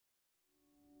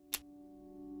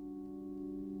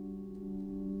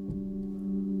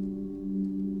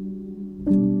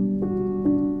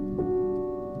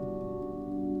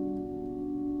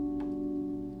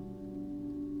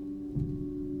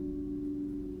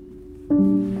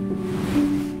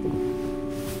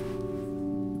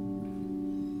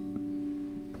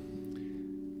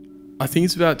I think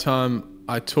it's about time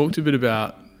I talked a bit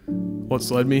about what's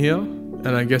led me here, and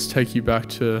I guess take you back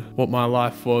to what my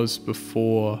life was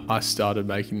before I started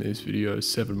making these videos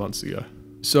 7 months ago.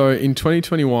 So in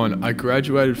 2021, I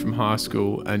graduated from high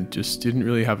school and just didn't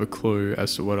really have a clue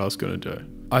as to what I was going to do.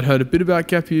 I'd heard a bit about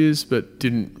gap years, but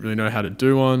didn't really know how to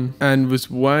do one, and was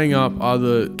weighing up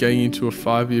either getting into a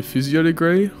 5-year physio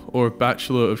degree or a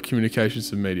Bachelor of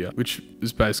Communications and Media, which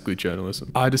is basically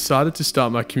journalism. I decided to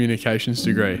start my communications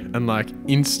degree and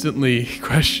instantly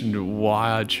questioned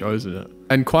why I'd chosen it.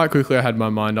 And quite quickly I had my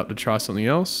mind up to try something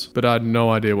else, but I had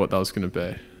no idea what that was going to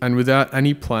be. And without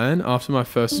any plan, after my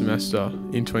first semester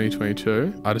in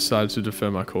 2022, I decided to defer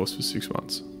my course for 6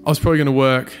 months. I was probably going to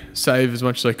work, save as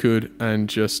much as I could, and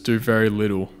just do very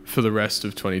little for the rest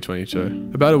of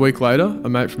 2022. About a week later, a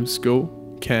mate from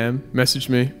school, Cam, messaged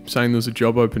me saying there was a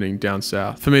job opening down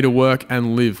south for me to work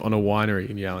and live on a winery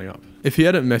in Yapping. If he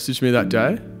hadn't messaged me that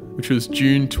day, which was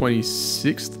June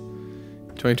 26th,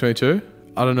 2022,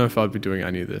 I don't know if I'd be doing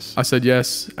any of this. I said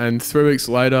yes, and 3 weeks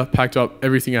later, packed up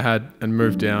everything I had and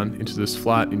moved down into this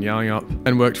flat in Yapping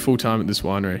and worked full time at this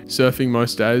winery, surfing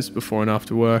most days before and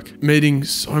after work, meeting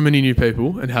so many new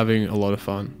people and having a lot of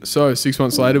fun. So 6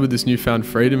 months later, with this newfound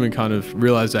freedom and kind of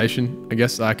realization, I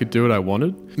guess that I could do what I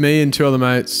wanted, me and 2 other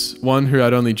mates, one who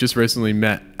I'd only just recently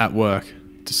met at work,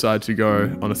 decided to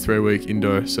go on a 3-week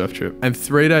Indo surf trip. And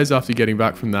 3 days after getting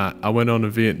back from that, I went on a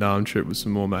Vietnam trip with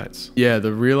some more mates. Yeah,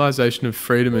 the realization of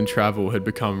freedom and travel had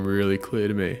become really clear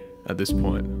to me at this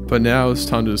point. But now it was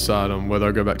time to decide on whether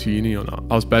I go back to uni or not.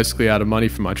 I was basically out of money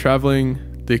for my traveling,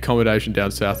 the accommodation down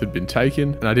south had been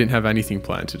taken, and I didn't have anything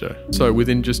planned to do. So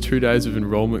within just 2 days of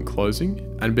enrollment closing,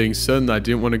 and being certain that I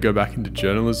didn't want to go back into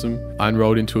journalism, I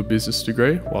enrolled into a business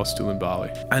degree while still in Bali.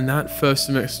 And that first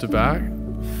semester back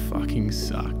fucking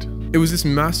sucked. It was this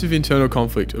massive internal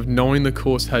conflict of knowing the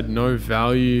course had no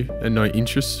value and no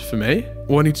interest for me,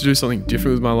 wanting to do something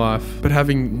different with my life, but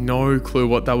having no clue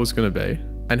what that was going to be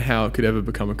and how it could ever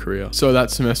become a career. So that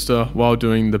semester, while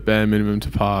doing the bare minimum to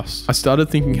pass, I started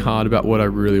thinking hard about what I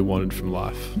really wanted from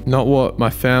life. Not what my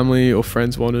family or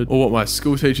friends wanted, or what my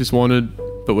school teachers wanted,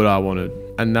 but what I wanted.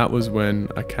 And that was when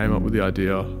I came up with the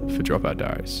idea for Dropout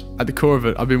Diaries. At the core of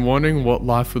it, I've been wondering what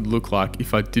life would look like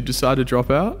if I did decide to drop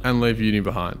out and leave uni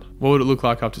behind. What would it look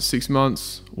like after 6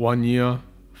 months, 1 year,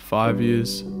 5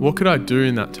 years? What could I do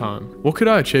in that time? What could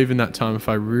I achieve in that time if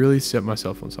I really set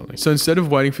myself on something? So instead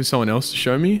of waiting for someone else to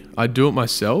show me, I'd do it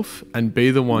myself and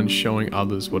be the one showing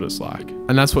others what it's like.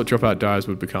 And that's what Dropout Diaries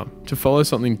would become. To follow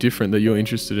something different that you're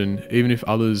interested in, even if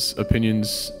others'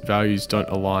 opinions, values don't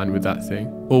align with that thing,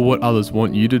 or what others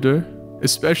want you to do,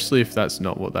 especially if that's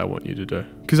not what they want you to do.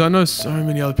 Because I know so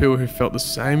many other people who felt the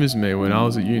same as me when I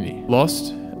was at uni.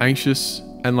 Lost, anxious,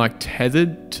 and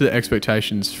tethered to the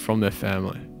expectations from their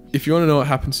family. If you want to know what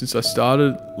happened since I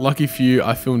started, lucky for you,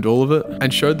 I filmed all of it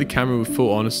and showed the camera with full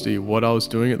honesty what I was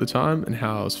doing at the time and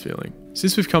how I was feeling.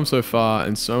 Since we've come so far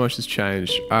and so much has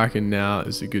changed, I reckon now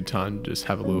is a good time to just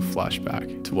have a little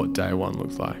flashback to what day one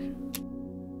looked like.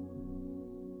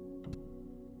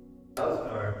 Does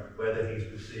know whether he's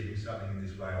receiving something in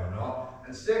this way or not,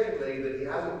 and secondly, that he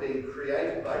hasn't been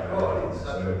created by God in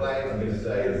such a way that he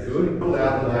says, good, pull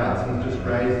out the mouth, he's just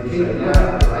raised, keep it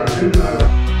out, I do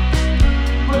know.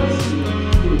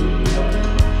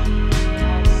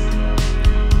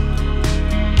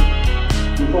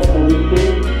 Before COVID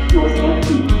came, it was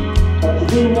empty. But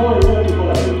today, more and more people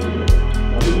are living here.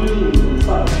 The music is in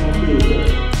such a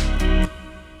complicated.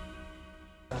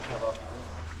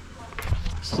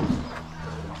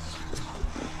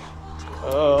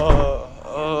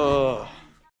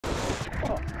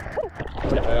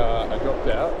 I dropped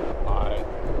out. I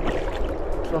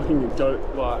fucking don't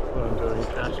like what I'm doing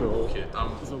at all.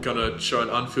 I'm gonna show an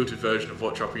unfiltered version of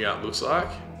what dropping out looks like.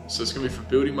 So it's gonna be for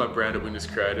building my brand at Winners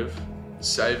Creative,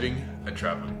 saving and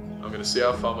traveling. I'm gonna see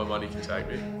how far my money can take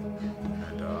me,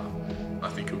 and I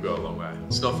think it'll go a long way.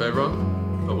 It's not for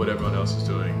everyone, but what everyone else is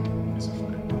doing isn't for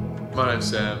me. My name's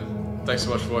Sam. Thanks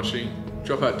so much for watching.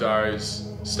 Dropout Diaries.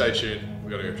 Stay tuned.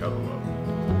 We're gonna go travel the world.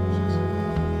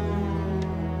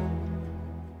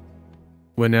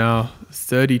 We're now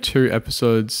 32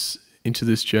 episodes into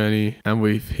this journey and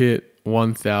we've hit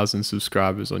 1,000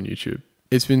 subscribers on YouTube.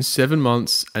 It's been 7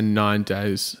 months and 9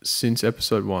 days since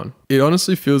episode 1. It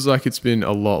honestly feels like it's been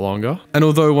a lot longer. And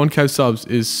although 1K subs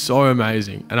is so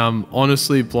amazing, and I'm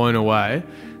honestly blown away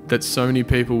that so many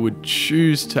people would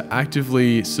choose to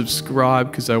actively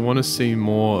subscribe because they want to see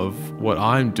more of what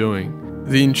I'm doing,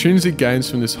 the intrinsic gains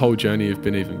from this whole journey have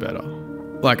been even better.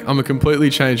 Like, I'm a completely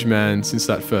changed man since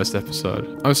that first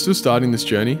episode. I'm still starting this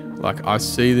journey. Like, I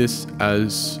see this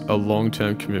as a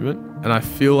long-term commitment, and I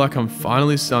feel like I'm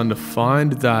finally starting to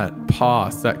find that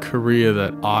path, that career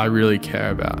that I really care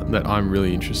about, that I'm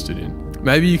really interested in.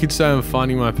 Maybe you could say I'm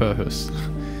finding my purpose.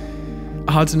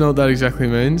 Hard to know what that exactly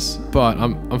means, but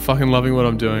I'm fucking loving what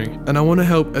I'm doing. And I want to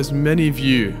help as many of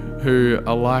you who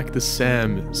are like the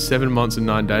Sam 7 months and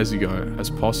 9 days ago as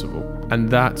possible. And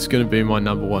that's going to be my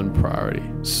 #1 priority.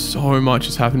 So much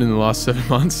has happened in the last 7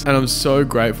 months, and I'm so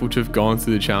grateful to have gone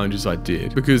through the challenges I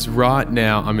did, because right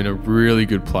now I'm in a really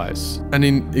good place. And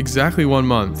in exactly 1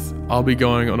 month, I'll be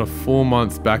going on a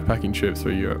 4-month backpacking trip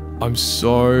through Europe. I'm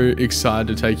so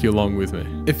excited to take you along with me.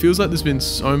 It feels like there's been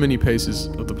so many pieces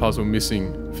of the puzzle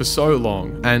missing for so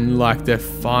long, and like they're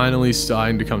finally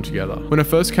starting to come together. When I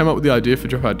first came up with the idea for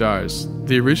Dropout Diaries,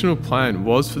 the original plan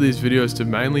was for these videos to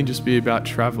mainly just be about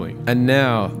traveling. And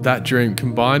now that dream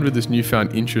combined with this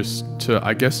newfound interest to,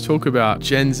 I guess, talk about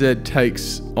Gen Z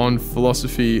takes on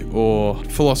philosophy, or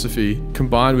philosophy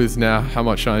combined with now how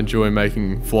much I enjoy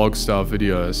making vlog style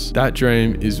videos, that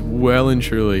dream is well and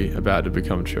truly about to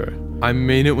become true. I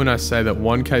mean it when I say that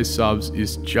 1K subs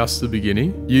is just the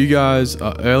beginning. You guys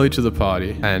are early to the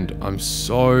party, and I'm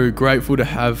so grateful to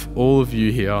have all of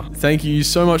you here. Thank you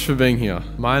so much for being here.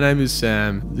 My name is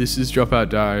Sam. This is Dropout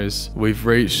Diaries. We've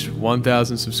reached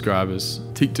 1,000 subscribers,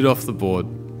 ticked it off the board,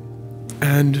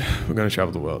 and we're going to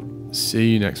travel the world.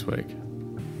 See you next week.